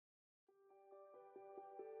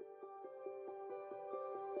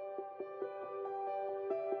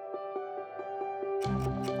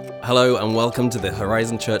Hello and welcome to the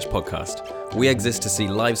Horizon Church podcast. We exist to see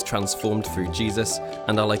lives transformed through Jesus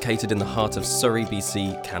and are located in the heart of Surrey,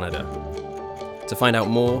 BC, Canada. To find out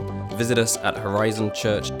more, visit us at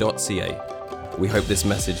horizonchurch.ca. We hope this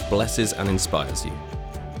message blesses and inspires you.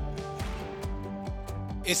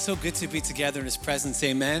 It's so good to be together in His presence,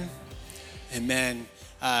 amen? Amen.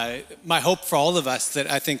 My hope for all of us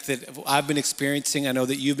that I think that I've been experiencing, I know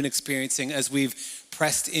that you've been experiencing as we've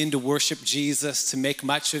pressed in to worship Jesus, to make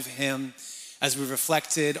much of Him, as we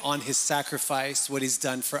reflected on His sacrifice, what He's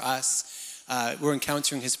done for us, we're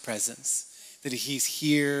encountering His presence, that He's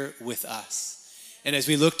here with us. And as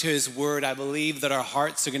we look to His Word, I believe that our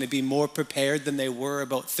hearts are going to be more prepared than they were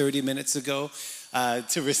about 30 minutes ago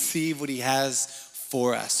to receive what He has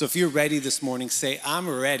for us. So if you're ready this morning, say, I'm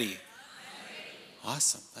ready.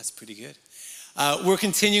 Awesome, that's pretty good. We're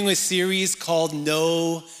continuing a series called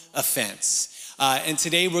No Offense. And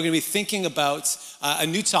today we're going to be thinking about a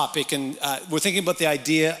new topic, and we're thinking about the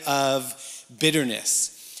idea of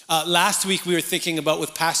bitterness. Last week we were thinking about,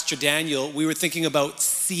 with Pastor Daniel, we were thinking about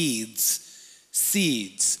seeds.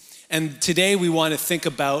 And today we want to think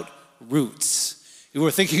about roots. We were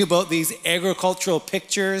thinking about these agricultural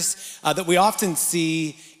pictures that we often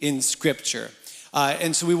see in Scripture.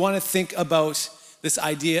 And so we want to think about this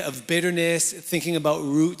idea of bitterness, thinking about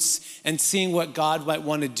roots, and seeing what God might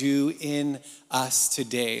want to do in us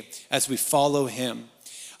today as we follow Him.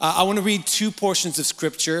 I want to read two portions of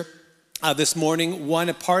Scripture this morning. One,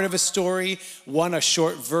 a part of a story, one, a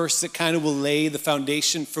short verse that kind of will lay the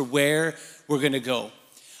foundation for where we're going to go.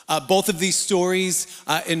 Both of these stories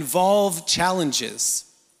involve challenges,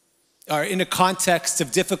 are in a context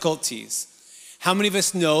of difficulties. How many of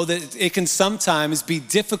us know that it can sometimes be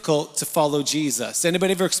difficult to follow Jesus?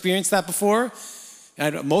 Anybody ever experienced that before?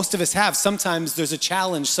 Most of us have. Sometimes there's a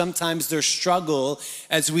challenge, sometimes there's struggle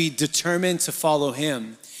as we determine to follow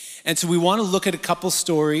Him. And so we want to look at one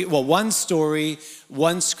story,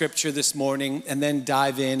 one scripture this morning, and then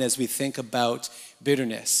dive in as we think about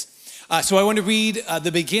bitterness. So I want to read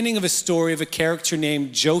the beginning of a story of a character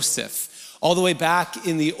named Joseph, all the way back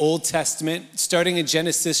in the Old Testament, starting in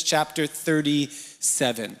Genesis chapter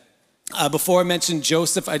 37. Before I mention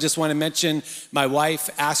Joseph, I just want to mention my wife,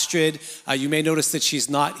 Astrid. You may notice that she's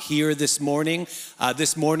not here this morning.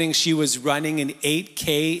 This morning she was running an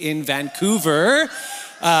 8K in Vancouver,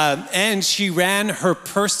 and she ran her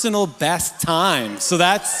personal best time. So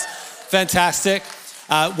that's fantastic.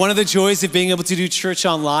 One of the joys of being able to do church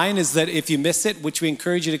online is that if you miss it, which we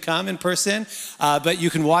encourage you to come in person, but you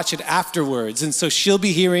can watch it afterwards. And so she'll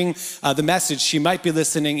be hearing the message. She might be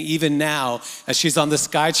listening even now as she's on the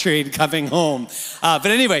SkyTrade coming home. But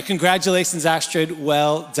anyway, congratulations, Astrid.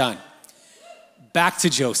 Well done. Back to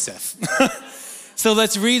Joseph. So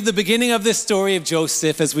let's read the beginning of this story of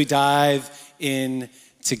Joseph as we dive in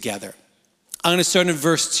together. I'm going to start in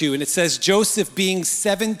verse 2, and it says, Joseph being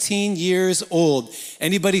 17 years old.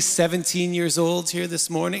 Anybody 17 years old here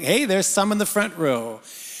this morning? Hey, there's some in the front row.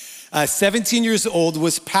 17 years old,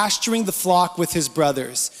 was pasturing the flock with his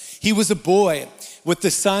brothers. He was a boy with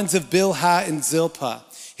the sons of Bilhah and Zilpah,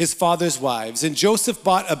 his father's wives. And Joseph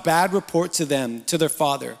brought a bad report to them, to their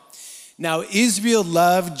father. Now Israel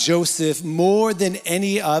loved Joseph more than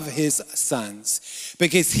any of his sons,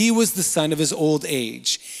 because he was the son of his old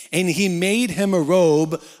age, and he made him a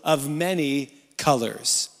robe of many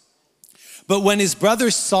colors. But when his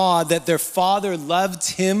brothers saw that their father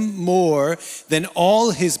loved him more than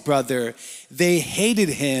all his brother, they hated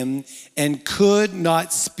him and could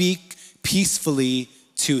not speak peacefully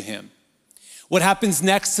to him. What happens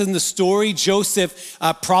next in the story, Joseph,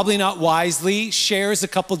 probably not wisely, shares a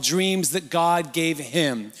couple dreams that God gave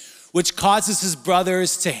him, which causes his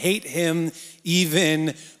brothers to hate him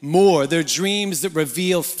even more. They're dreams that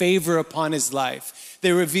reveal favor upon his life.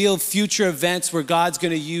 They reveal future events where God's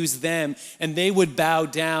going to use them, and they would bow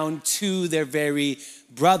down to their very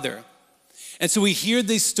brother. And so we hear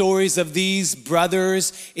these stories of these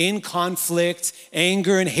brothers in conflict,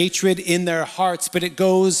 anger and hatred in their hearts, but it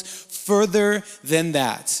goes further than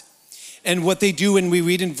that. And what they do, when we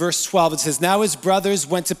read in verse 12, it says, Now his brothers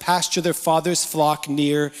went to pasture their father's flock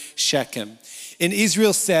near Shechem. And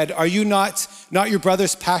Israel said, Are you not your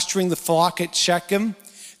brothers pasturing the flock at Shechem?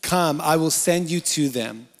 Come, I will send you to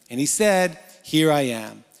them. And he said, Here I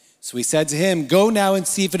am. So he said to him, Go now and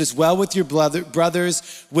see if it is well with your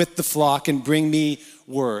brothers with the flock, and bring me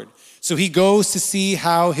word. So he goes to see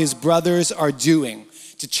how his brothers are doing,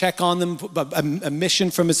 to check on them, a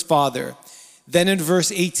mission from his father. Then in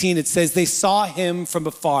verse 18, it says, they saw him from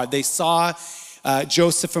afar. They saw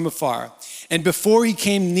Joseph from afar. And before he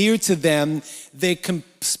came near to them, they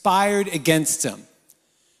conspired against him.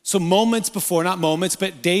 So moments before, not moments,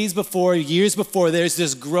 but days before, years before, there's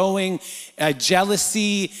this growing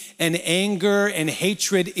jealousy and anger and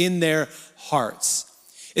hatred in their hearts.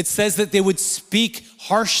 It says that they would speak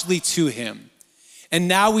harshly to him. And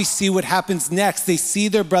now we see what happens next. They see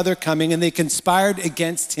their brother coming and they conspired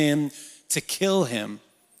against him to kill him.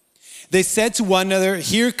 They said to one another,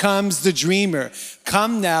 "Here comes the dreamer.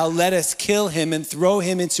 Come now, let us kill him and throw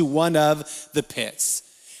him into one of the pits."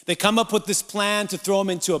 They come up with this plan to throw him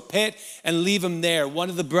into a pit and leave him there. One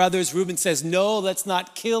of the brothers, Reuben, says, "No, let's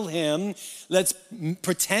not kill him. Let's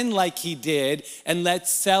pretend like he did and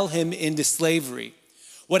let's sell him into slavery."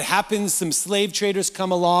 What happens, some slave traders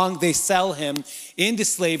come along, they sell him into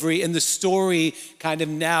slavery, and the story kind of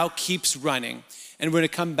now keeps running. And we're gonna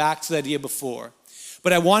come back to the idea before.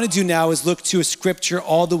 What I wanna do now is look to a scripture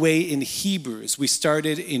all the way in Hebrews. We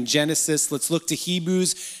started in Genesis. Let's look to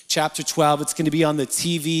Hebrews chapter 12. It's gonna be on the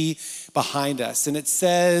TV behind us. And it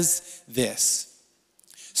says this: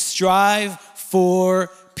 "Strive for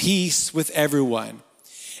peace with everyone,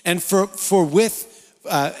 and for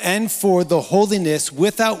the holiness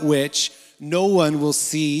without which no one will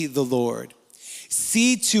see the Lord.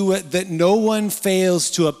 See to it that no one fails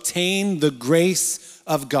to obtain the grace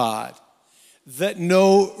of God, that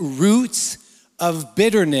no root of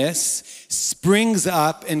bitterness springs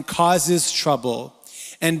up and causes trouble,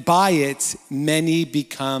 and by it many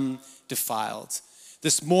become defiled."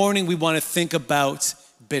 This morning we want to think about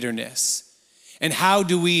bitterness. And how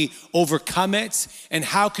do we overcome it? And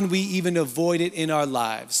how can we even avoid it in our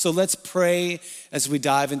lives? So let's pray as we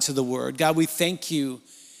dive into the word. God, we thank you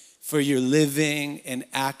for your living and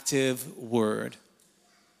active word.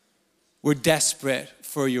 We're desperate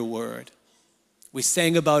for your word. We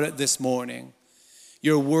sang about it this morning.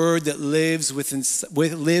 Your word that lives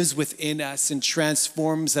within us and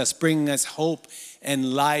transforms us, bringing us hope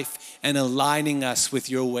and life and aligning us with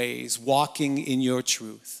your ways, walking in your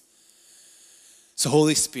truth. So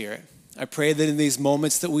Holy Spirit, I pray that in these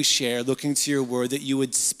moments that we share, looking to your word, that you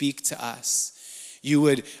would speak to us. You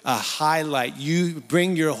would highlight, you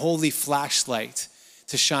bring your holy flashlight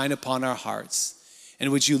to shine upon our hearts.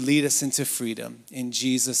 And would you lead us into freedom? In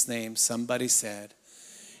Jesus' name, somebody said,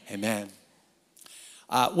 amen.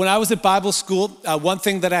 When I was at Bible school, one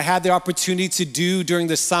thing that I had the opportunity to do during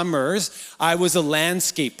the summers, I was a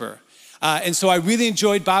landscaper. And so I really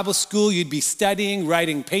enjoyed Bible school. You'd be studying,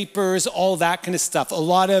 writing papers, all that kind of stuff. A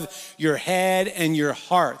lot of your head and your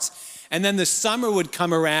heart. And then the summer would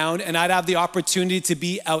come around and I'd have the opportunity to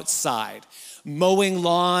be outside, mowing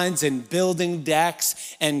lawns and building decks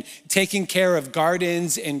and taking care of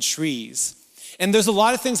gardens and trees. And there's a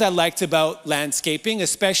lot of things I liked about landscaping,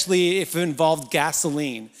 especially if it involved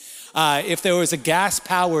gasoline. If there was a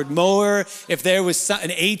gas-powered mower, if there was an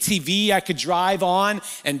ATV I could drive on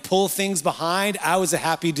and pull things behind, I was a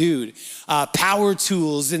happy dude. Power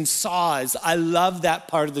tools and saws, I love that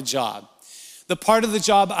part of the job. The part of the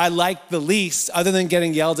job I liked the least, other than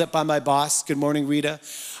getting yelled at by my boss, good morning, Rita.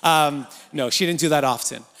 No, she didn't do that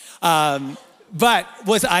often. But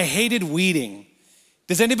I hated weeding.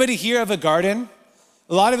 Does anybody here have a garden?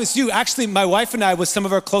 A lot of us do. Actually, my wife and I, with some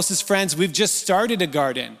of our closest friends, we've just started a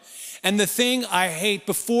garden. And the thing I hate,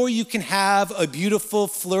 before you can have a beautiful,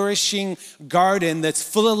 flourishing garden that's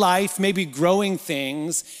full of life, maybe growing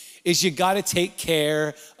things, is you gotta take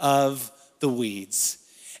care of the weeds.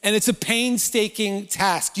 And it's a painstaking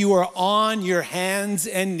task. You are on your hands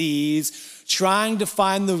and knees trying to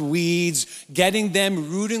find the weeds, getting them,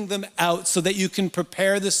 rooting them out so that you can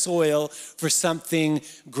prepare the soil for something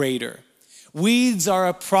greater. Weeds are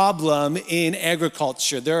a problem in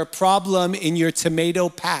agriculture. They're a problem in your tomato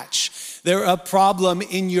patch. They're a problem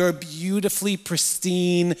in your beautifully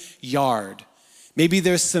pristine yard. Maybe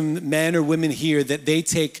there's some men or women here that they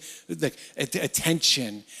take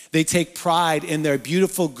attention. They take pride in their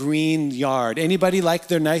beautiful green yard. Anybody like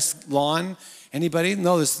their nice lawn? Anybody?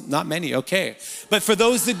 No, there's not many, okay. But for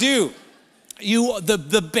those that do,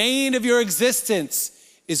 the bane of your existence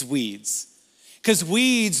is weeds. Because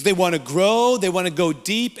weeds, they want to grow, they want to go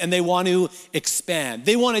deep, and they want to expand.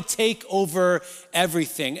 They want to take over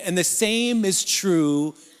everything. And the same is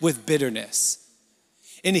true with bitterness.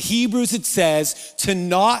 In Hebrews, it says to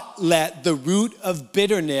not let the root of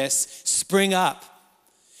bitterness spring up.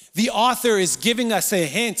 The author is giving us a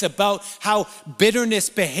hint about how bitterness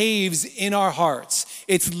behaves in our hearts.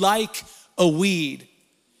 It's like a weed.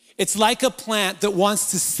 It's like a plant that wants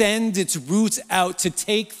to send its roots out to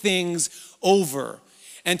take things over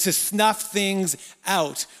and to snuff things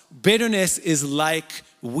out. Bitterness is like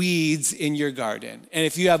weeds in your garden. And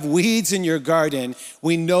if you have weeds in your garden,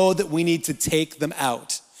 we know that we need to take them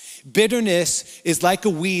out. Bitterness is like a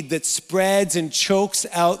weed that spreads and chokes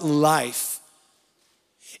out life.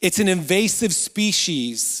 It's an invasive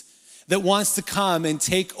species that wants to come and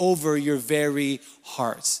take over your very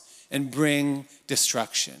heart and bring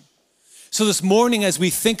destruction. So this morning, as we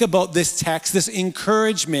think about this text, this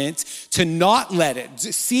encouragement to not let it,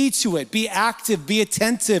 see to it, be active, be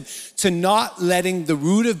attentive to not letting the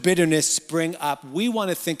root of bitterness spring up, we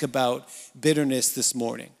want to think about bitterness this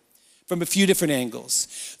morning from a few different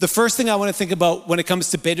angles. The first thing I want to think about when it comes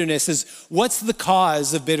to bitterness is, what's the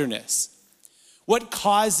cause of bitterness? What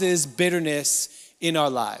causes bitterness in our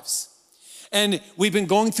lives? And we've been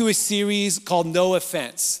going through a series called No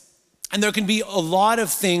Offense. And there can be a lot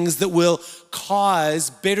of things that will cause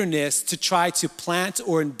bitterness to try to plant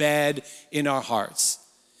or embed in our hearts.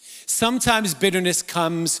 Sometimes bitterness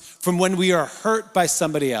comes from when we are hurt by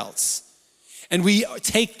somebody else. And we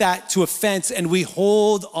take that to offense and we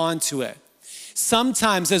hold on to it.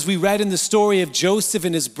 Sometimes, as we read in the story of Joseph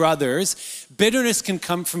and his brothers, bitterness can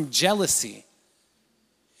come from jealousy.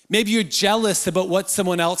 Maybe you're jealous about what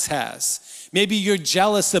someone else has. Maybe you're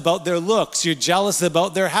jealous about their looks. You're jealous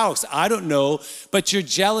about their house. I don't know, but you're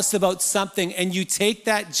jealous about something, and you take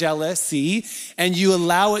that jealousy and you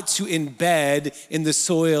allow it to embed in the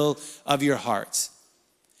soil of your heart.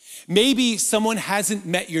 Maybe someone hasn't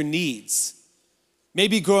met your needs.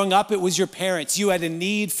 Maybe growing up, it was your parents. You had a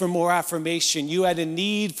need for more affirmation. You had a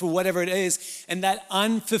need for whatever it is. And that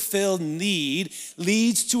unfulfilled need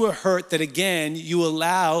leads to a hurt that, again, you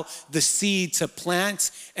allow the seed to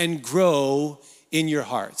plant and grow in your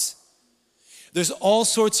heart. There's all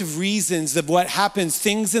sorts of reasons of what happens,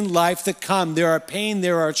 things in life that come. There are pain,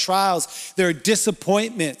 there are trials, there are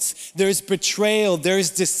disappointments, there's betrayal, there's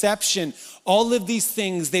deception. All of these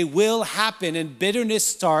things, they will happen, and bitterness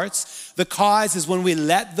starts. The cause is when we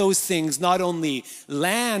let those things not only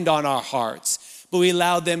land on our hearts, but we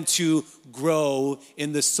allow them to grow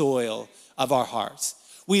in the soil of our hearts.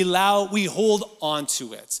 We hold on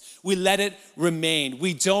to it. We let it remain.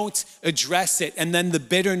 We don't address it, and then the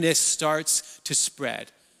bitterness starts to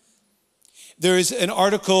spread. There's an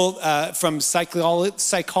article from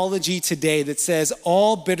Psychology Today that says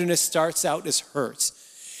all bitterness starts out as hurt.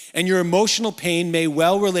 And your emotional pain may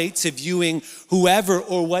well relate to viewing whoever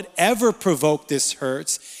or whatever provoked this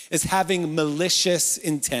hurt as having malicious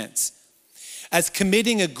intent, as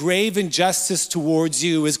committing a grave injustice towards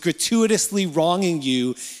you, as gratuitously wronging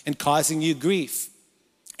you and causing you grief.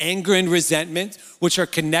 Anger and resentment, which are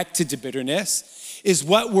connected to bitterness, is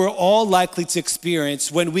what we're all likely to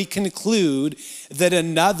experience when we conclude that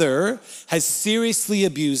another has seriously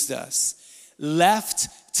abused us, left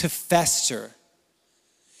to fester.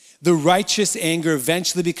 The righteous anger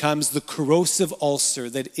eventually becomes the corrosive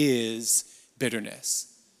ulcer that is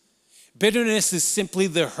bitterness. Bitterness is simply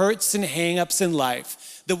the hurts and hang-ups in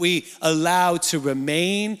life that we allow to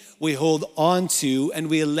remain, we hold on to, and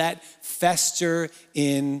we let fester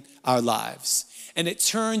in our lives. And it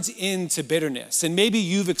turns into bitterness. And maybe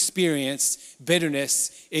you've experienced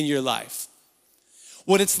bitterness in your life.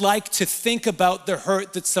 What it's like to think about the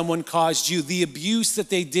hurt that someone caused you, the abuse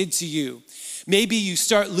that they did to you. Maybe you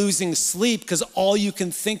start losing sleep because all you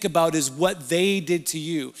can think about is what they did to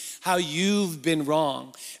you, how you've been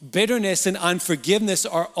wrong. Bitterness and unforgiveness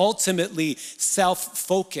are ultimately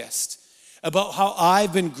self-focused about how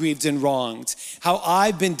I've been grieved and wronged, how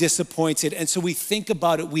I've been disappointed. And so we think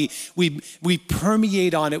about it, we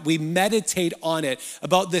permeate on it, we meditate on it,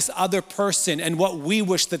 about this other person and what we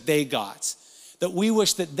wish that they got, that we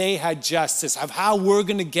wish that they had justice, of how we're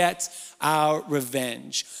gonna get our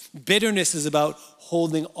revenge. Bitterness is about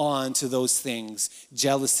holding on to those things,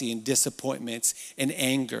 jealousy and disappointments and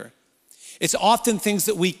anger. It's often things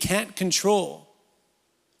that we can't control.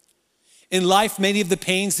 In life, many of the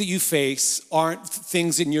pains that you face aren't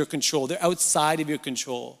things in your control. They're outside of your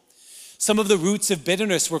control. Some of the roots of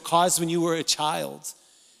bitterness were caused when you were a child,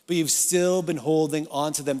 but you've still been holding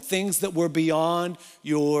on to them, things that were beyond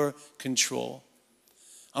your control.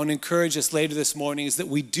 I want to encourage us later this morning is that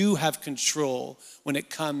we do have control when it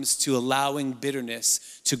comes to allowing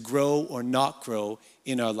bitterness to grow or not grow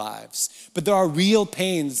in our lives. But there are real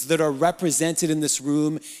pains that are represented in this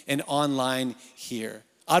room and online here.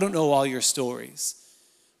 I don't know all your stories,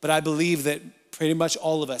 but I believe that pretty much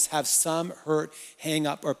all of us have some hurt, hang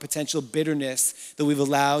up, or potential bitterness that we've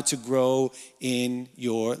allowed to grow in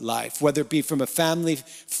your life. Whether it be from a family,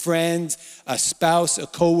 friend, a spouse, a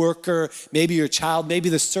coworker, maybe your child, maybe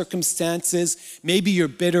the circumstances, maybe you're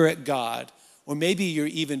bitter at God, or maybe you're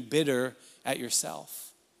even bitter at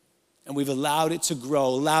yourself. And we've allowed it to grow,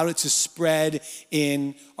 allowed it to spread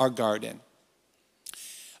in our garden.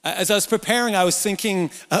 As I was preparing, I was thinking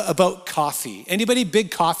about coffee. Anybody big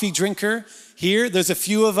coffee drinker here? There's a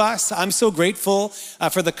few of us. I'm so grateful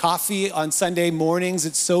for the coffee on Sunday mornings.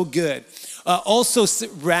 It's so good. Also,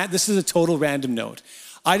 this is a total random note.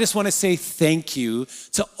 I just want to say thank you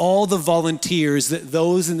to all the volunteers that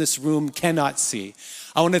those in this room cannot see.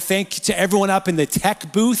 I want to thank to everyone up in the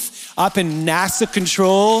tech booth, up in NASA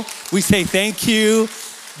control. We say thank you.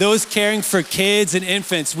 Those caring for kids and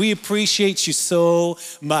infants, we appreciate you so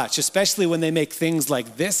much, especially when they make things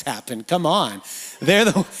like this happen. Come on.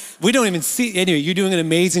 We don't even see, anyway, you're doing an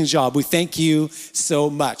amazing job. We thank you so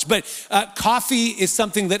much. But coffee is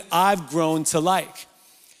something that I've grown to like.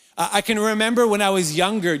 I can remember when I was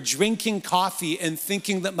younger drinking coffee and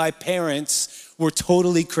thinking that my parents were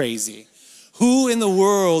totally crazy. Who in the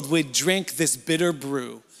world would drink this bitter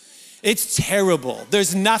brew? It's terrible.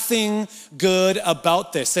 There's nothing good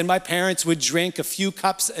about this. And my parents would drink a few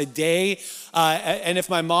cups a day. And if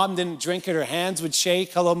my mom didn't drink it, her hands would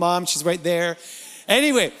shake. Hello, Mom, she's right there.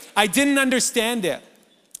 Anyway, I didn't understand it.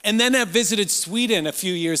 And then I visited Sweden a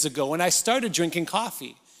few years ago and I started drinking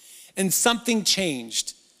coffee. And something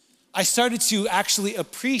changed. I started to actually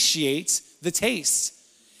appreciate the taste.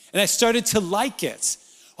 And I started to like it.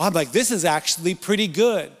 Well, I'm like, this is actually pretty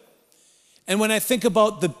good. And when I think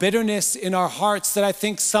about the bitterness in our hearts, that I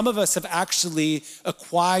think some of us have actually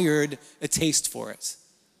acquired a taste for it.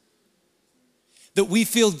 That we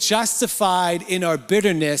feel justified in our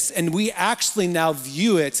bitterness and we actually now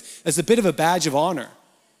view it as a bit of a badge of honor,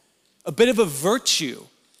 a bit of a virtue.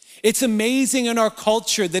 It's amazing in our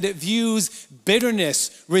culture that it views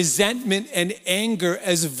bitterness, resentment, and anger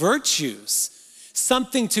as virtues.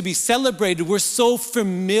 Something to be celebrated. We're so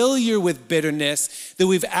familiar with bitterness that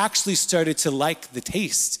we've actually started to like the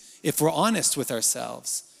taste, if we're honest with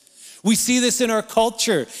ourselves. We see this in our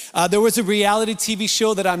culture. There was a reality TV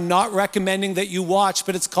show that I'm not recommending that you watch,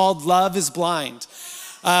 but it's called Love is Blind.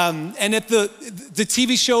 And the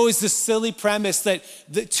TV show is this silly premise that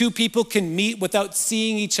the two people can meet without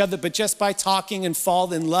seeing each other, but just by talking and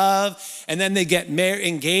fall in love. And then they get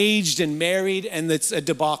engaged and married, and it's a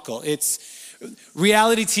debacle.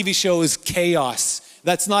 Reality TV show is chaos.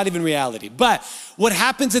 That's not even reality. But what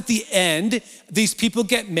happens at the end, these people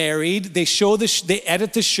get married, they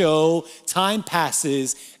edit the show, time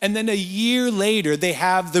passes, and then a year later, they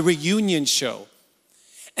have the reunion show.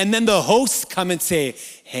 And then the hosts come and say,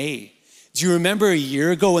 hey, do you remember a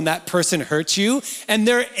year ago when that person hurt you? And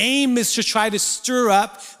their aim is to try to stir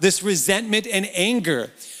up this resentment and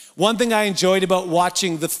anger. One thing I enjoyed about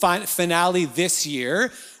watching the finale this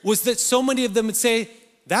year was that so many of them would say,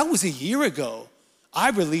 that was a year ago. I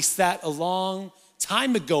released that a long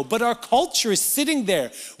time ago. But our culture is sitting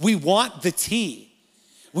there. We want the tea.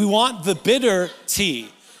 We want the bitter tea.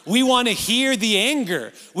 We want to hear the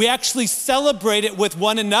anger. We actually celebrate it with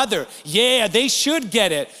one another. Yeah, they should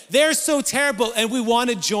get it. They're so terrible. And we want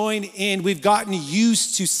to join in. We've gotten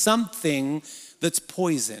used to something that's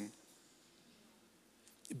poison.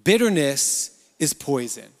 Bitterness is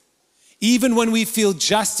poison. Even when we feel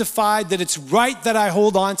justified that it's right that I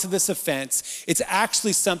hold on to this offense, it's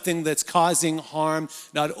actually something that's causing harm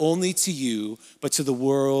not only to you, but to the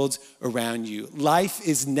world around you. Life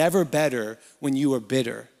is never better when you are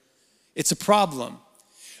bitter. It's a problem.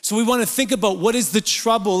 So we want to think about what is the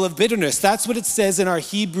trouble of bitterness. That's what it says in our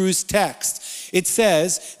Hebrews text. It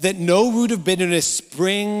says that no root of bitterness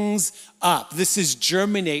springs up. This is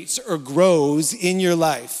germinates or grows in your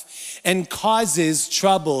life and causes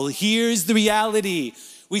trouble. Here's the reality.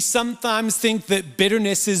 We sometimes think that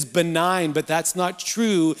bitterness is benign, but that's not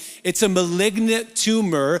true. It's a malignant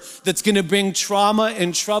tumor that's going to bring trauma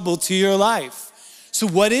and trouble to your life. So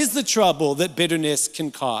what is the trouble that bitterness can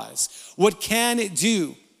cause? What can it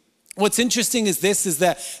do? What's interesting is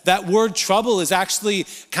that word trouble is actually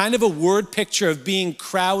kind of a word picture of being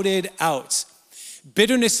crowded out.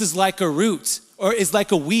 Bitterness is like a root or is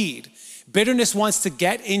like a weed. Bitterness wants to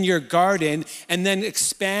get in your garden and then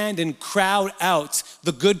expand and crowd out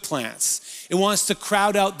the good plants. It wants to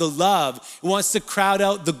crowd out the love. It wants to crowd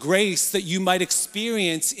out the grace that you might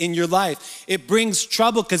experience in your life. It brings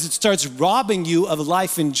trouble because it starts robbing you of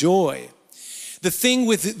life and joy. The thing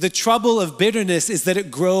with the trouble of bitterness is that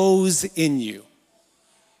it grows in you.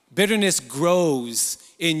 Bitterness grows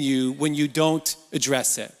in you when you don't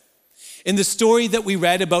address it. In the story that we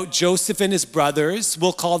read about Joseph and his brothers,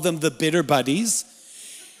 we'll call them the bitter buddies.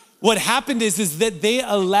 What happened is that they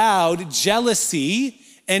allowed jealousy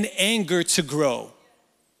and anger to grow.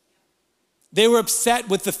 They were upset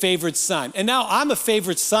with the favored son. And now I'm a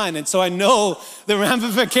favored son, and so I know the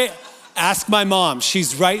ramification. Ask my mom,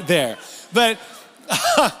 she's right there. But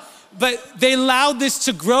But they allowed this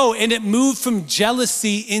to grow, and it moved from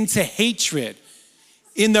jealousy into hatred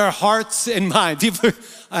in their hearts and minds.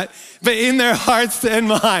 But in their hearts and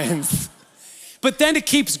minds. But then it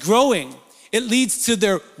keeps growing. It leads to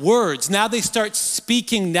their words. Now they start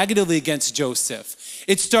speaking negatively against Joseph.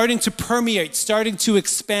 It's starting to permeate, starting to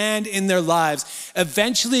expand in their lives.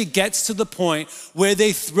 Eventually it gets to the point where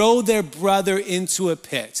they throw their brother into a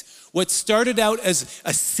pit. What started out as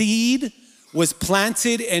a seed was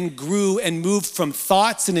planted and grew and moved from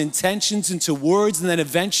thoughts and intentions into words and then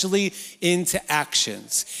eventually into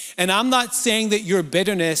actions. And I'm not saying that your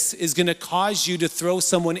bitterness is gonna cause you to throw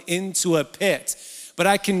someone into a pit, but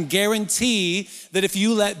I can guarantee that if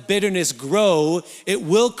you let bitterness grow, it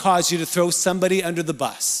will cause you to throw somebody under the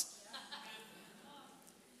bus.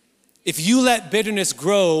 If you let bitterness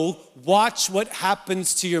grow, watch what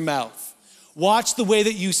happens to your mouth. Watch the way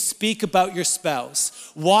that you speak about your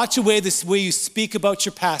spouse. Watch the way you speak about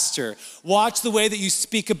your pastor. Watch the way that you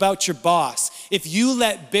speak about your boss. If you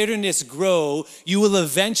let bitterness grow, you will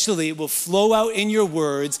eventually, it will flow out in your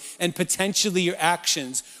words and potentially your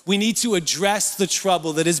actions. We need to address the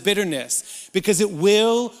trouble that is bitterness because it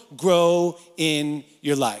will grow in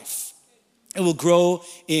your life. It will grow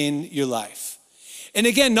in your life. And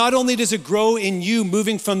again, not only does it grow in you,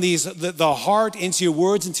 moving from the heart into your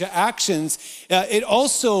words, into actions, it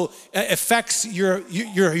also affects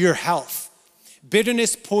your health.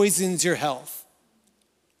 Bitterness poisons your health.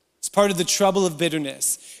 It's part of the trouble of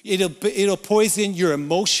bitterness. It'll poison your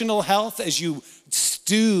emotional health as you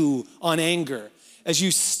stew on anger, as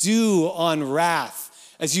you stew on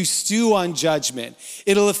wrath, as you stew on judgment.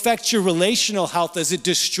 It'll affect your relational health as it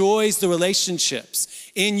destroys the relationships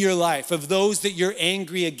in your life of those that you're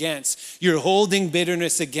angry against, you're holding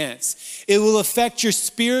bitterness against. It will affect your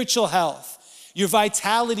spiritual health. Your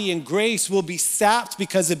vitality and grace will be sapped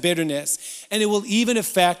because of bitterness, and it will even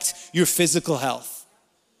affect your physical health.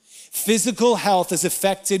 Physical health is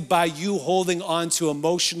affected by you holding on to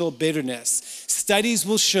emotional bitterness. Studies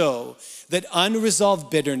will show that unresolved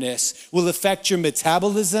bitterness will affect your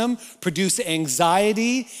metabolism, produce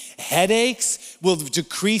anxiety, headaches, will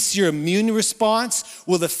decrease your immune response,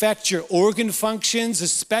 will affect your organ functions,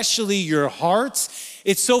 especially your heart.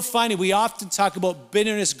 It's so funny, we often talk about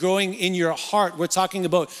bitterness growing in your heart. We're talking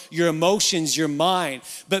about your emotions, your mind,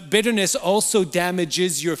 but bitterness also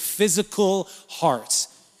damages your physical heart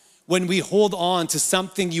when we hold on to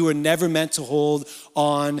something you were never meant to hold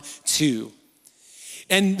on to.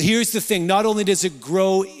 And here's the thing, not only does it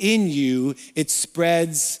grow in you, it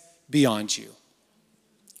spreads beyond you.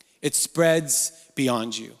 It spreads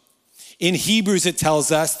beyond you. In Hebrews, it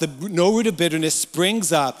tells us the no root of bitterness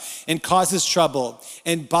springs up and causes trouble,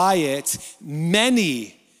 and by it,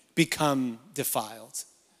 many become defiled.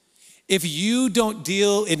 If you don't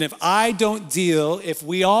deal, and if I don't deal, if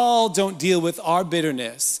we all don't deal with our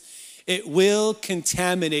bitterness, it will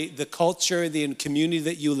contaminate the culture, the community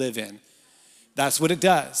that you live in. That's what it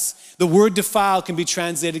does. The word defile can be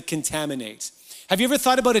translated contaminate. Have you ever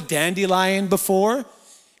thought about a dandelion before?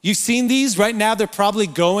 You've seen these? Right now they're probably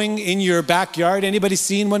going in your backyard. Anybody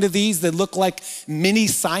seen one of these that look like mini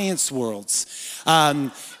science worlds?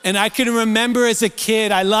 And I can remember as a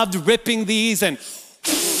kid, I loved ripping these and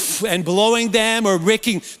blowing them, or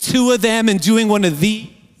ripping two of them and doing one of these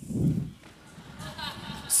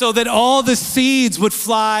so that all the seeds would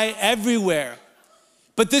fly everywhere.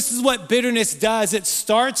 But this is what bitterness does. It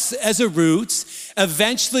starts as a root,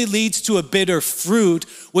 eventually leads to a bitter fruit,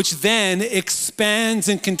 which then expands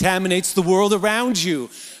and contaminates the world around you.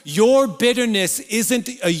 Your bitterness isn't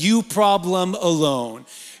a you problem alone.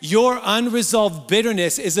 Your unresolved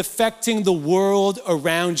bitterness is affecting the world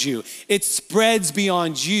around you. It spreads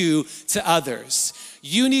beyond you to others.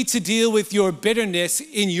 You need to deal with your bitterness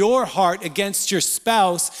in your heart against your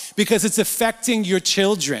spouse because it's affecting your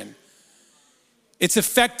children. It's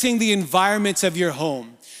affecting the environment of your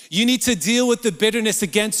home. You need to deal with the bitterness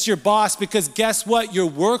against your boss because guess what? Your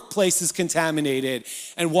workplace is contaminated,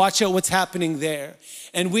 and watch out what's happening there.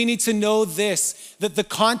 And we need to know this, that the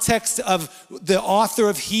context of the author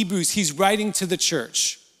of Hebrews, he's writing to the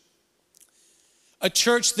church. A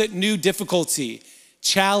church that knew difficulty,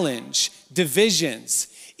 challenge, divisions.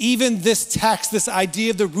 Even this text, this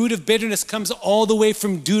idea of the root of bitterness comes all the way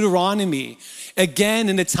from Deuteronomy. Again,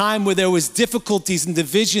 in a time where there was difficulties and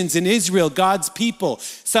divisions in Israel, God's people.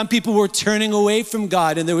 Some people were turning away from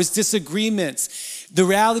God and there was disagreements. The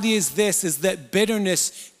reality is this, is that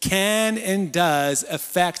bitterness can and does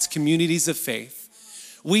affect communities of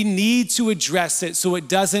faith. We need to address it so it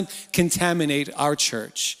doesn't contaminate our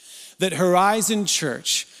church. That Horizon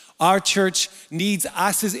Church, Our church needs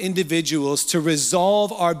us as individuals to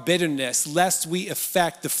resolve our bitterness lest we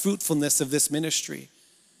affect the fruitfulness of this ministry.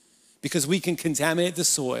 Because we can contaminate the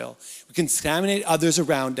soil, we can contaminate others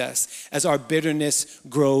around us as our bitterness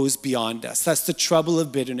grows beyond us. That's the trouble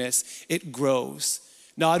of bitterness. It grows,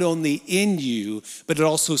 not only in you, but it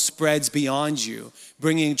also spreads beyond you,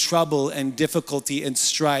 bringing trouble and difficulty and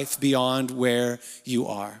strife beyond where you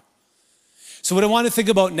are. So what I want to think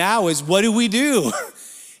about now is, what do we do?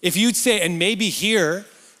 If you'd say, and maybe here,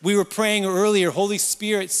 we were praying earlier, Holy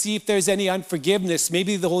Spirit, see if there's any unforgiveness.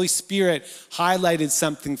 Maybe the Holy Spirit highlighted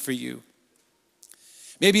something for you.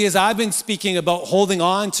 Maybe as I've been speaking about holding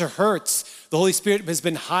on to hurts, the Holy Spirit has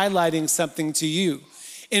been highlighting something to you.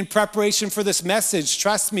 In preparation for this message,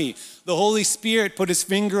 trust me, the Holy Spirit put his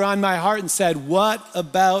finger on my heart and said, what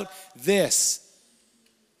about this?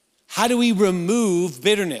 How do we remove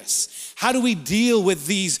bitterness? How do we deal with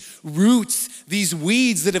these roots, these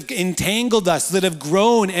weeds that have entangled us, that have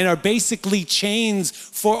grown and are basically chains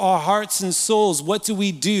for our hearts and souls? What do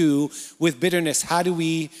we do with bitterness? How do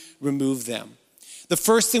we remove them? The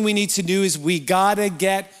first thing we need to do is we gotta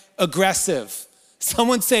get aggressive.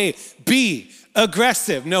 Someone say, be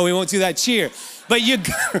aggressive. No, we won't do that. Cheer. But you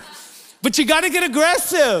gotta get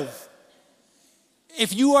aggressive.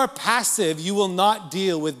 If you are passive, you will not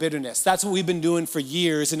deal with bitterness. That's what we've been doing for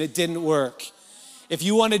years and it didn't work. If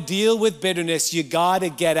you want to deal with bitterness, you got to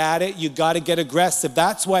get at it. You got to get aggressive.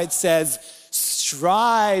 That's why it says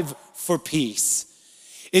strive for peace.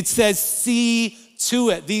 It says see to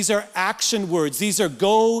it. These are action words. These are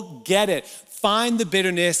go get it. Find the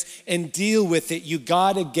bitterness and deal with it. You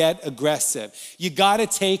got to get aggressive. You got to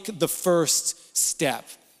take the first step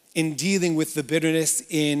in dealing with the bitterness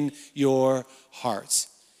in your heart.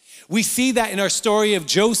 We see that in our story of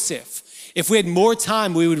Joseph. If we had more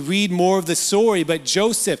time, we would read more of the story, but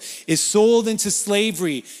Joseph is sold into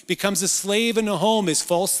slavery, becomes a slave in a home, is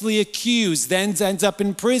falsely accused, then ends up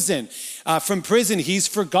in prison. From prison, he's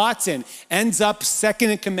forgotten, ends up second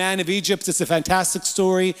in command of Egypt. It's a fantastic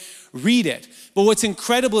story. Read it. But what's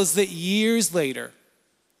incredible is that years later,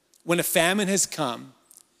 when a famine has come,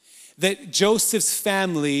 that Joseph's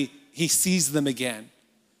family, he sees them again.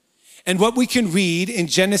 And what we can read in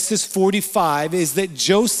Genesis 45 is that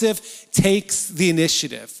Joseph takes the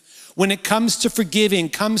initiative. When it comes to forgiving,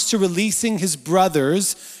 comes to releasing his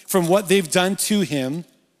brothers from what they've done to him,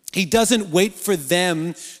 he doesn't wait for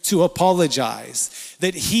them to apologize,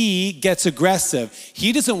 that he gets aggressive.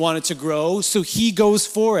 He doesn't want it to grow, so he goes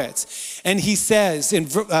for it. And he says in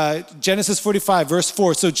Genesis 45, verse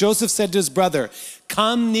 4, so Joseph said to his brother,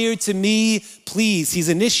 come near to me, please. He's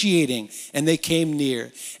initiating. And they came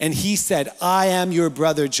near. And he said, I am your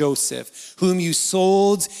brother Joseph, whom you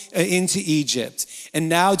sold into Egypt. And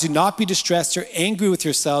now do not be distressed or angry with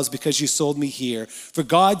yourselves because you sold me here. For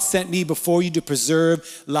God sent me before you to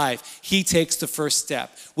preserve life. He takes the first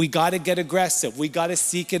step. We got to get aggressive. We got to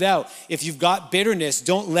seek it out. If you've got bitterness,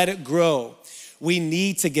 don't let it grow. We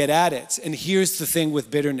need to get at it. And here's the thing with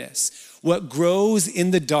bitterness. What grows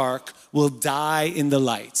in the dark will die in the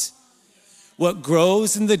light. What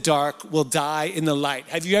grows in the dark will die in the light.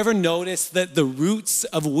 Have you ever noticed that the roots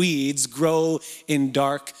of weeds grow in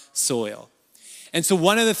dark soil? And so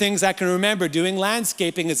one of the things I can remember doing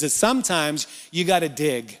landscaping is that sometimes you got to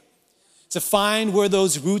dig to find where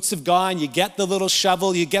those roots have gone. You get the little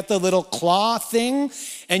shovel, you get the little claw thing,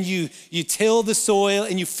 and you till the soil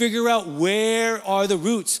and you figure out where are the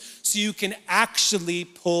roots so you can actually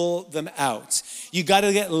pull them out. You got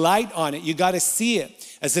to get light on it. You got to see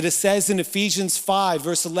it. As it says in Ephesians 5,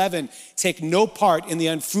 verse 11, take no part in the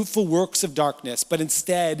unfruitful works of darkness, but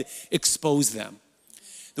instead expose them.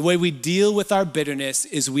 The way we deal with our bitterness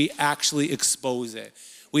is we actually expose it.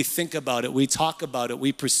 We think about it, we talk about it,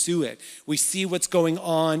 we pursue it. We see what's going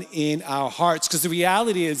on in our hearts. Because the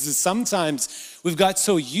reality is that sometimes we've got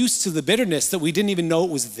so used to the bitterness that we didn't even know it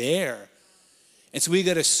was there. And so we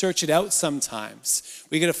got to search it out sometimes.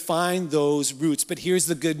 We got to find those roots. But here's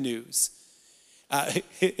the good news.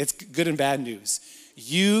 It's good and bad news.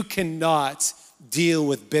 You cannot deal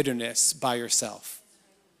with bitterness by yourself.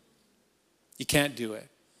 You can't do it.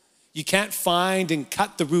 You can't find and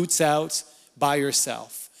cut the roots out by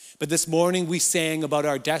yourself. But this morning we sang about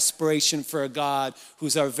our desperation for a God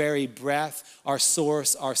who's our very breath, our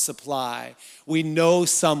source, our supply. We know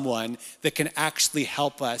someone that can actually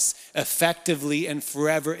help us effectively and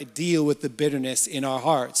forever deal with the bitterness in our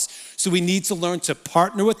hearts. So we need to learn to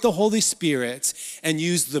partner with the Holy Spirit and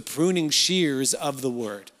use the pruning shears of the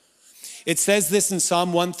word. It says this in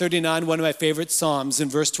Psalm 139, one of my favorite Psalms, in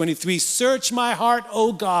verse 23, search my heart,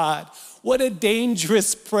 O God. What a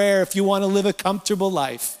dangerous prayer if you want to live a comfortable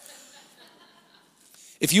life.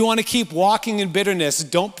 If you want to keep walking in bitterness,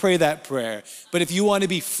 don't pray that prayer. But if you want to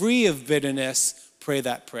be free of bitterness, pray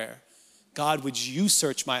that prayer. God, would you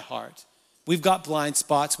search my heart? We've got blind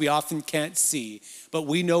spots we often can't see, but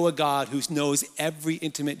we know a God who knows every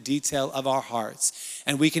intimate detail of our hearts.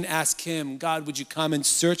 And we can ask him, God, would you come and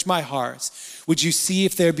search my heart? Would you see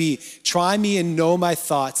if there be, try me and know my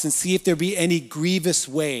thoughts and see if there be any grievous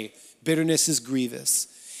way. Bitterness is grievous.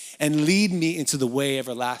 And lead me into the way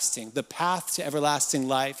everlasting. The path to everlasting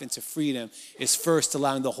life and to freedom is first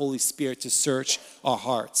allowing the Holy Spirit to search our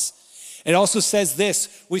hearts. It also says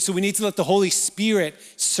this, so we need to let the Holy Spirit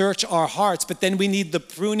search our hearts, but then we need the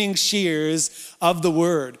pruning shears of the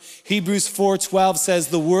word. Hebrews 4:12 says,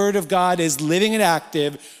 the word of God is living and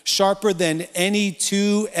active, sharper than any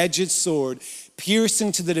two-edged sword,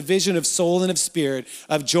 piercing to the division of soul and of spirit,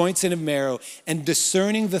 of joints and of marrow, and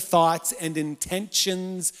discerning the thoughts and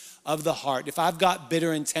intentions of the heart. If I've got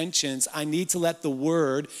bitter intentions, I need to let the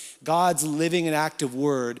word, God's living and active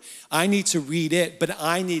word, I need to read it, but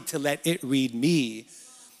I need to let it read me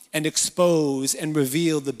and expose and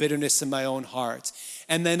reveal the bitterness in my own heart.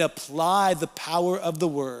 And then apply the power of the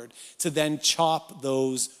word to then chop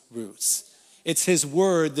those roots. It's his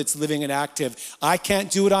word that's living and active. I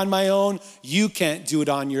can't do it on my own. You can't do it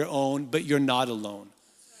on your own, but you're not alone.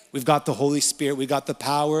 We've got the Holy Spirit. We've got the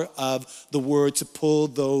power of the word to pull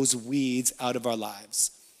those weeds out of our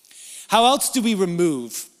lives. How else do we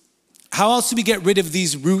remove? How else do we get rid of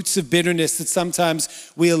these roots of bitterness that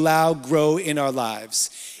sometimes we allow grow in our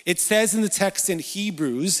lives? It says in the text in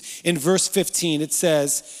Hebrews, in verse 15, it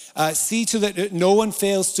says, see to that no one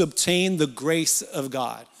fails to obtain the grace of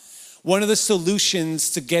God. One of the solutions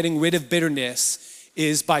to getting rid of bitterness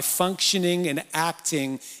is by functioning and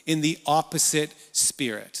acting in the opposite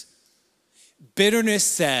spirit. Bitterness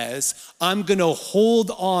says, I'm going to hold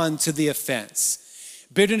on to the offense.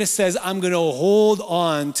 Bitterness says, I'm going to hold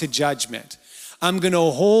on to judgment. I'm going to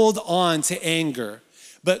hold on to anger.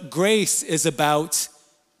 But grace is about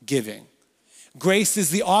giving. Grace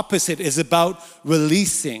is the opposite, is about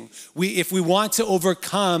releasing. If we want to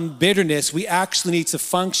overcome bitterness, we actually need to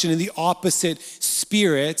function in the opposite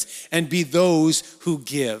spirit and be those who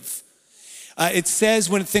give. It says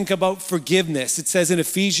when we think about forgiveness, it says in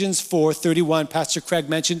Ephesians 4:31, Pastor Craig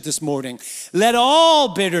mentioned this morning, let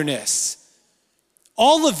all bitterness,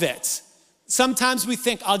 all of it. Sometimes we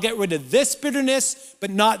think, I'll get rid of this bitterness,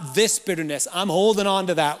 but not this bitterness. I'm holding on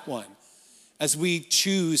to that one. As we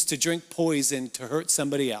choose to drink poison to hurt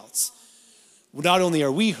somebody else. Not only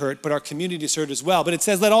are we hurt, but our community is hurt as well. But it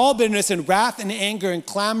says, let all bitterness and wrath and anger and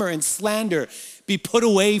clamor and slander be put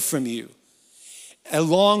away from you,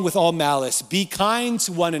 along with all malice. Be kind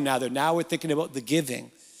to one another. Now we're thinking about the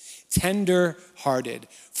giving. Tender-hearted,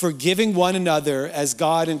 forgiving one another as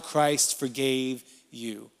God in Christ forgave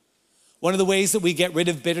you. One of the ways that we get rid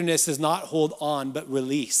of bitterness is not hold on, but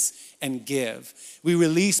release and give. We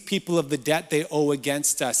release people of the debt they owe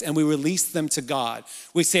against us, and we release them to God.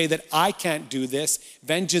 We say that I can't do this.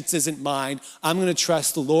 Vengeance isn't mine. I'm going to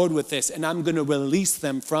trust the Lord with this, and I'm going to release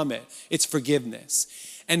them from it. It's forgiveness.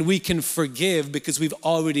 And we can forgive because we've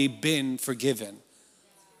already been forgiven.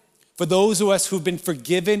 For those of us who've been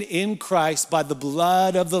forgiven in Christ by the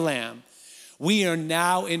blood of the Lamb, we are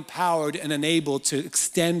now empowered and enabled to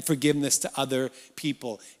extend forgiveness to other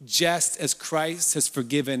people. Just as Christ has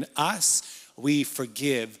forgiven us, we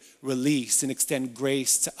forgive, release, and extend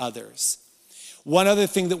grace to others. One other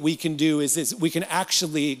thing that we can do is we can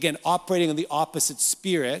actually, again, operating in the opposite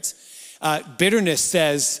spirit, bitterness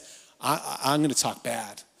says, I'm going to talk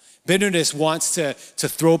bad. Bitterness wants to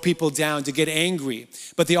throw people down, to get angry.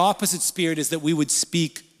 But the opposite spirit is that we would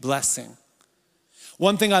speak blessing.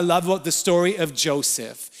 One thing I love about the story of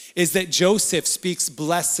Joseph is that Joseph speaks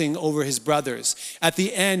blessing over his brothers. At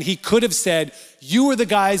the end, he could have said, you were the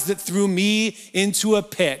guys that threw me into a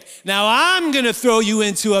pit. Now I'm going to throw you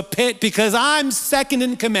into a pit because I'm second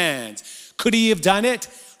in command. Could he have done it?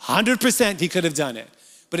 100% he could have done it.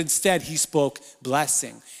 But instead, he spoke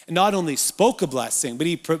blessing. And not only spoke a blessing, but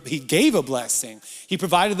he gave a blessing. He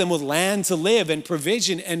provided them with land to live and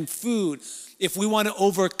provision and food. If we want to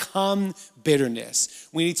overcome bitterness,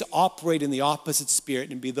 we need to operate in the opposite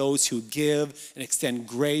spirit and be those who give and extend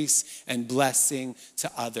grace and blessing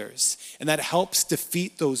to others. And that helps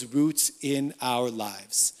defeat those roots in our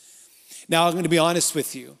lives. Now, I'm going to be honest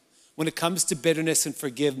with you. When it comes to bitterness and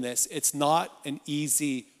forgiveness, it's not an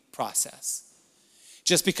easy process.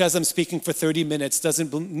 Just because I'm speaking for 30 minutes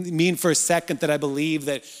doesn't mean for a second that I believe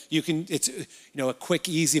that it's a quick,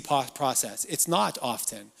 easy process. It's not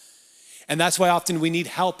often. And that's why often we need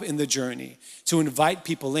help in the journey to invite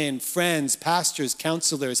people in, friends, pastors,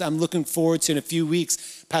 counselors. I'm looking forward to in a few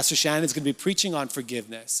weeks, Pastor Shannon's going to be preaching on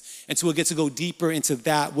forgiveness. And so we'll get to go deeper into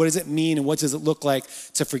that. What does it mean and what does it look like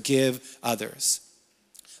to forgive others?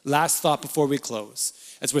 Last thought before we close.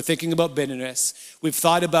 As we're thinking about bitterness, we've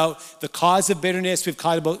thought about the cause of bitterness, we've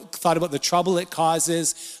thought about the trouble it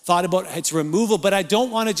causes, thought about its removal, but I don't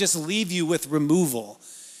want to just leave you with removal.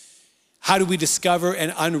 How do we discover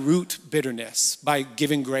and unroot bitterness? By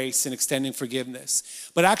giving grace and extending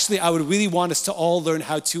forgiveness. But actually, I would really want us to all learn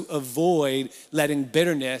how to avoid letting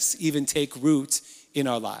bitterness even take root in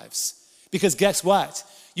our lives. Because guess what?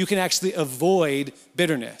 You can actually avoid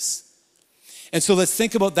bitterness. And so let's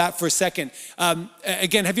think about that for a second.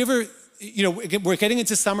 Again, have you ever, we're getting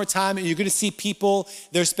into summertime and you're going to see people,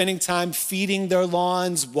 they're spending time feeding their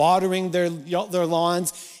lawns, watering their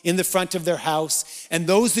lawns in the front of their house. And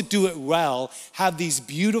those that do it well have these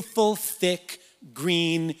beautiful, thick,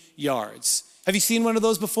 green yards. Have you seen one of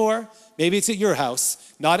those before? Maybe it's at your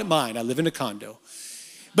house, not at mine. I live in a condo.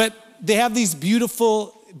 But they have these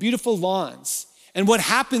beautiful, beautiful lawns. And what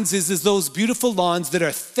happens is those beautiful lawns that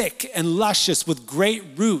are thick and luscious with great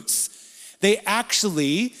roots, they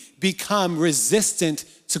actually become resistant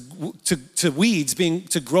to weeds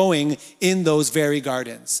to growing in those very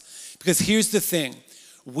gardens. Because here's the thing,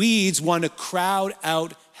 weeds want to crowd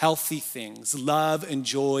out healthy things, love and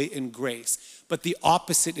joy and grace. But the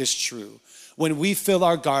opposite is true. When we fill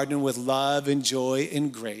our garden with love and joy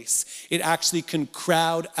and grace, it actually can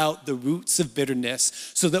crowd out the roots of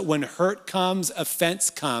bitterness so that when hurt comes, offense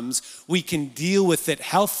comes, we can deal with it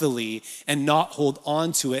healthily and not hold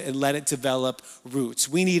on to it and let it develop roots.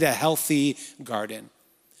 We need a healthy garden.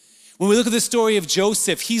 When we look at the story of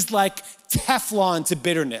Joseph, he's like Teflon to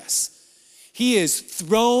bitterness. He is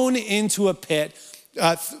thrown into a pit,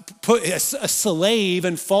 put a slave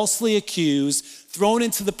and falsely accused, thrown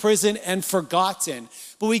into the prison and forgotten.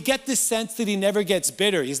 But we get the sense that he never gets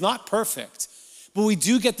bitter. He's not perfect, but we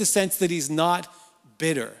do get the sense that he's not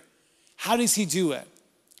bitter. How does he do it?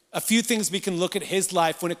 A few things we can look at his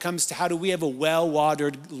life when it comes to how do we have a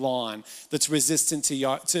well-watered lawn that's resistant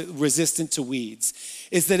to weeds,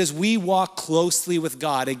 is that as we walk closely with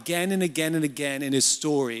God again and again and again in his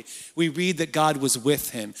story, we read that God was with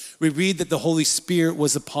him. We read that the Holy Spirit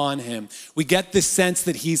was upon him. We get this sense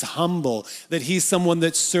that he's humble, that he's someone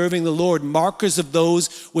that's serving the Lord. Markers of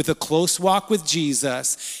those with a close walk with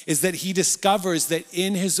Jesus is that he discovers that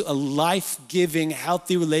in his life-giving,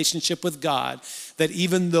 healthy relationship with God, that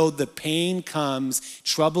even though the pain comes,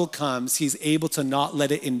 trouble comes, he's able to not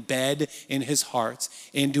let it embed in his heart,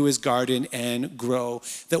 into his garden and grow.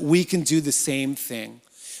 That we can do the same thing.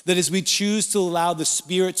 That as we choose to allow the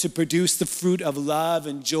Spirit to produce the fruit of love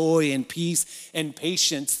and joy and peace and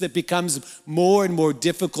patience, that becomes more and more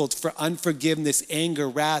difficult for unforgiveness, anger,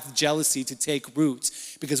 wrath, jealousy to take root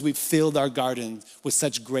because we've filled our garden with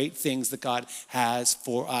such great things that God has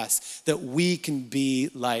for us. That we can be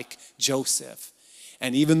like Joseph.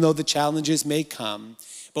 And even though the challenges may come,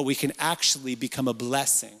 but we can actually become a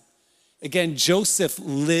blessing. Again, Joseph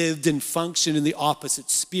lived and functioned in the opposite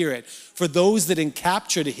spirit. For those that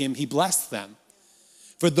encaptured him, he blessed them.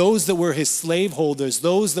 For those that were his slaveholders,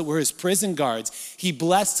 those that were his prison guards, he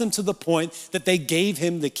blessed them to the point that they gave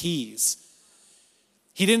him the keys.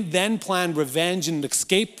 He didn't then plan revenge and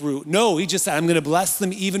escape route. No, he just said, I'm going to bless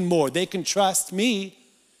them even more. They can trust me.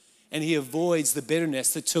 And he avoids the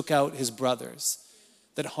bitterness that took out his brothers,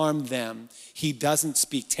 that harmed them. He doesn't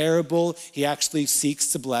speak terrible. He actually seeks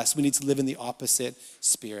to bless. We need to live in the opposite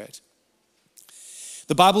spirit.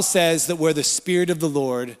 The Bible says that where the Spirit of the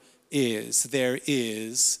Lord is, there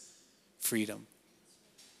is freedom.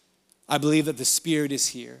 I believe that the Spirit is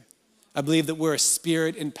here. I believe that we're a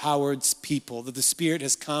Spirit-empowered people, that the Spirit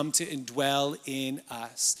has come to indwell in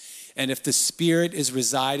us. And if the Spirit is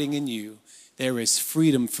residing in you, there is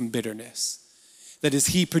freedom from bitterness. That as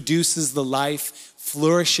he produces the life,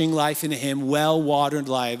 flourishing life in him, well-watered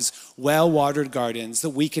lives, well-watered gardens,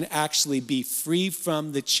 that we can actually be free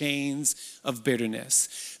from the chains of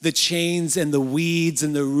bitterness, the chains and the weeds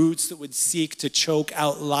and the roots that would seek to choke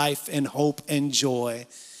out life and hope and joy.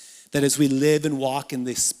 That as we live and walk in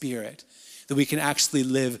this Spirit, that we can actually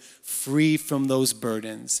live free from those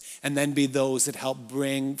burdens and then be those that help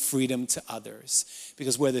bring freedom to others.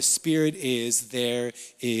 Because where the Spirit is, there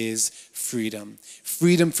is freedom.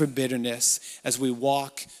 Freedom from bitterness as we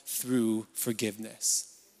walk through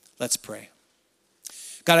forgiveness. Let's pray.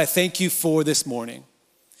 God, I thank you for this morning.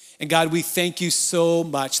 And God, we thank you so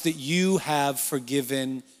much that you have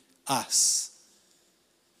forgiven us.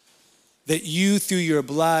 that you, through your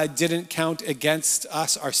blood, didn't count against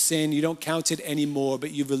us our sin. You don't count it anymore,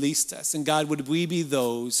 but you've released us. And God, would we be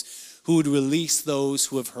those who would release those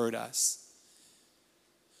who have hurt us?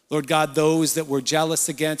 Lord God, those that we're jealous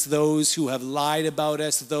against, those who have lied about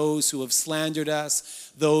us, those who have slandered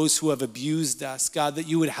us, those who have abused us, God, that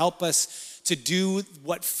you would help us to do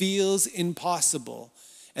what feels impossible,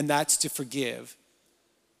 and that's to forgive.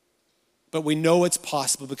 But we know it's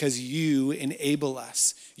possible because you enable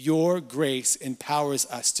us. Your grace empowers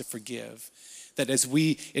us to forgive. That as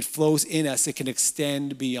it flows in us, it can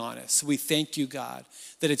extend beyond us. So we thank you, God,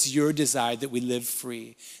 that it's your desire that we live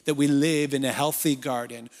free, that we live in a healthy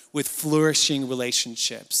garden with flourishing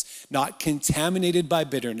relationships, not contaminated by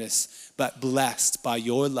bitterness, but blessed by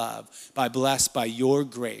your love, blessed by your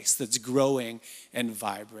grace that's growing and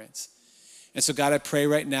vibrant. And so, God, I pray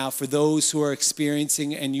right now for those who are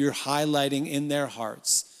experiencing and you're highlighting in their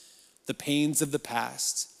hearts the pains of the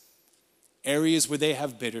past, areas where they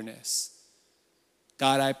have bitterness.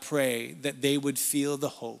 God, I pray that they would feel the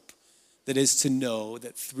hope that is to know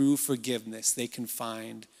that through forgiveness they can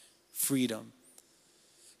find freedom.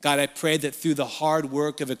 God, I pray that through the hard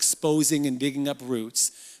work of exposing and digging up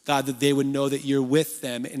roots, God, that they would know that you're with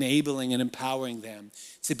them, enabling and empowering them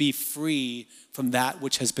to be free from that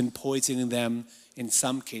which has been poisoning them in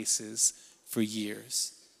some cases for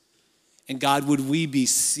years. And God, would we be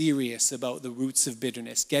serious about the roots of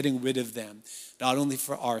bitterness, getting rid of them, not only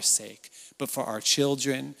for our sake, but for our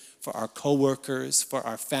children, for our coworkers, for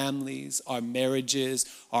our families, our marriages,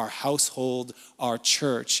 our household, our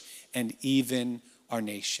church, and even our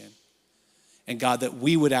nation. And God, that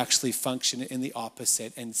we would actually function in the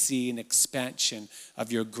opposite and see an expansion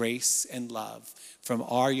of your grace and love from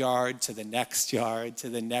our yard to the next yard to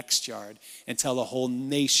the next yard until the whole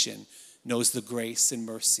nation knows the grace and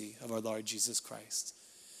mercy of our Lord Jesus Christ.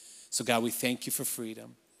 So God, we thank you for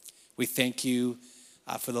freedom. We thank you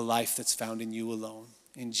for the life that's found in you alone.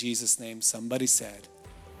 In Jesus' name, somebody said,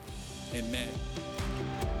 amen.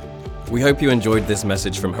 We hope you enjoyed this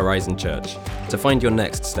message from Horizon Church. To find your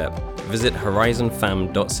next step, visit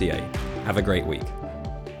horizonfam.ca. Have a great week.